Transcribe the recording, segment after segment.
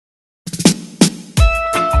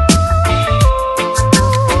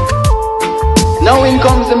Now in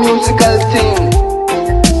comes the musical thing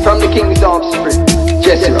from the king's offspring,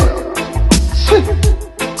 Jesse Rock.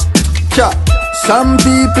 Cha. Some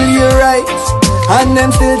people you're right, and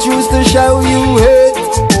them still choose to show you hate.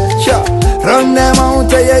 Cha. Run them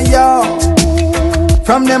out of your yard.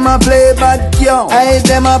 From them I play bad girl, I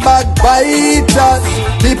them a backbiters,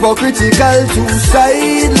 hypocritical,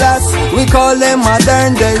 two-sideless. We call them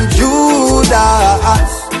modern day Judas,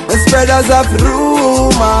 the spreaders of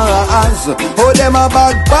rumors. Oh, them a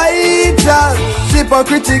backbiters,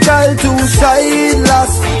 hypocritical,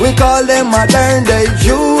 two-sideless. We call them modern day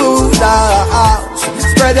Judas,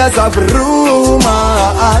 spreaders of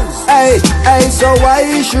rumors. Hey, hey, so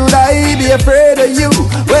why should I be afraid of you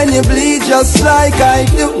when you bleed just like I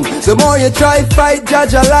do? The more you try fight,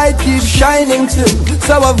 judge a light keeps shining too.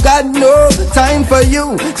 So I've got no time for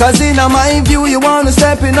you, cause in my view you wanna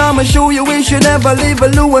step in on my shoe. You wish you never leave a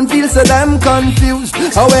loo and feel so damn confused.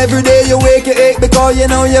 How every day you wake you ache because you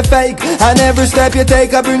know you're fake, and every step you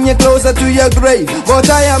take I bring you closer to your grave. But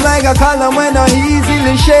I am like a column when I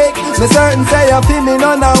easily shake. Me certain say I feel me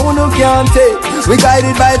none of who can't take. We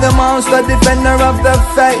guided by the monster, defender of the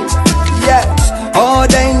faith. Yes,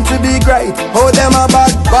 ordained to be great. Oh, them a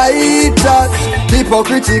backbiters,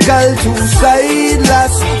 hypocritical,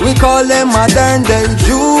 two-sideless. We call them modern day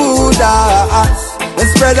Judas, the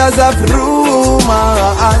spreaders of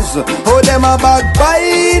rumors. Oh, them a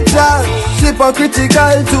backbiters,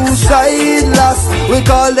 hypocritical, two-sideless. We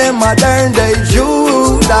call them modern day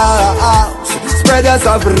Judas, spreaders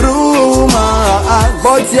of rumors.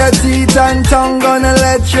 But your teeth and tongue gonna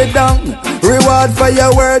let you down. Reward for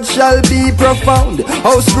your words shall be profound.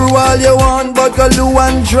 Oh, screw all you want, but go loo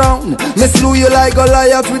and drown. Me slew you like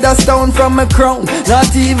Goliath with a stone from a crown.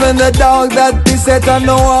 Not even the dog that is set on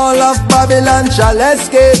the wall of Babylon shall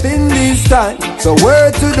escape in this time. So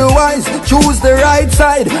word to the wise, choose the right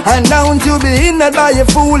side, and don't you be hindered by your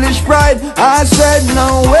foolish pride. I said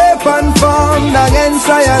no weapon formed against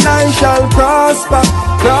I and I shall prosper,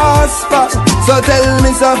 prosper. So tell me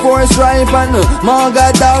so force ripe and maga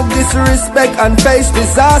dog disrespect and face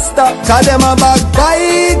disaster. Cause them a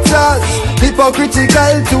backbiters,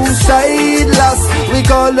 hypocritical, two-sideless. We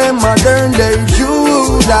call them modern day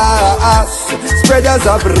Judas, spreaders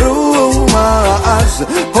of rumors.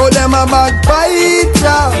 Oh, them a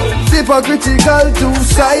backbiters, hypocritical,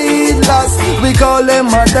 two-sideless. We call them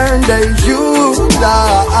modern day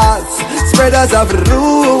Judas, spreaders of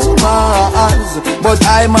rumors. But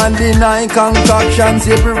I'm on deny concoctions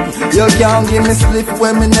you brew. You can't give me slip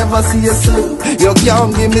when me never see a slew. You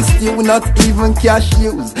can't give me stew, not even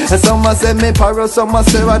cashews. And some a say me paro, some a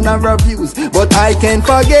say I reviews. But I can't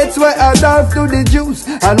forget what I done to the Jews,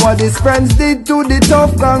 and what his friends did to the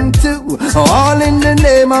tough gang too. All in the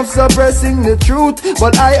name of suppressing the truth.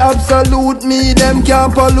 But I absolute me, them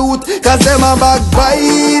can't pollute. Cause them a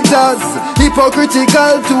backbiters,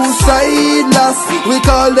 hypocritical, two-sideless. We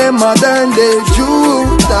call them modern day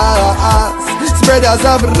Judas, spreaders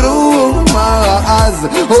of rumors.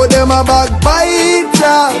 Oh, them a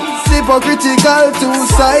backbiters, hypocritical,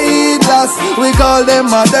 two-sideless. We call them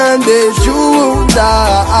modern day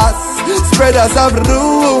Judas, spreaders of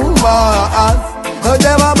rumors. Oh,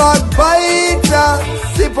 them a backbiters,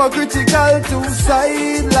 hypocritical,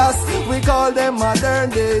 two-sideless. We call them modern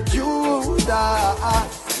day Judas,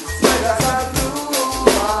 spreaders of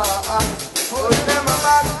rumors. Oh, them a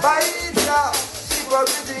backbiters,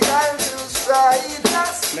 hypocritical,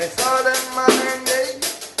 two-sideless. Let's call them modern day,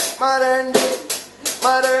 modern day,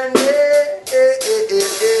 modern day.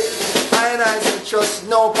 I don't trust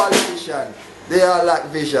no politician. They all lack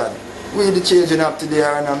vision. We the children of today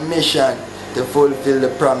are on a mission to fulfill the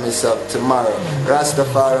promise of tomorrow.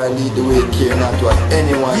 Rastafari lead the way, care not what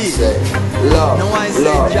anyone say. Love,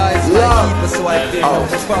 love, love.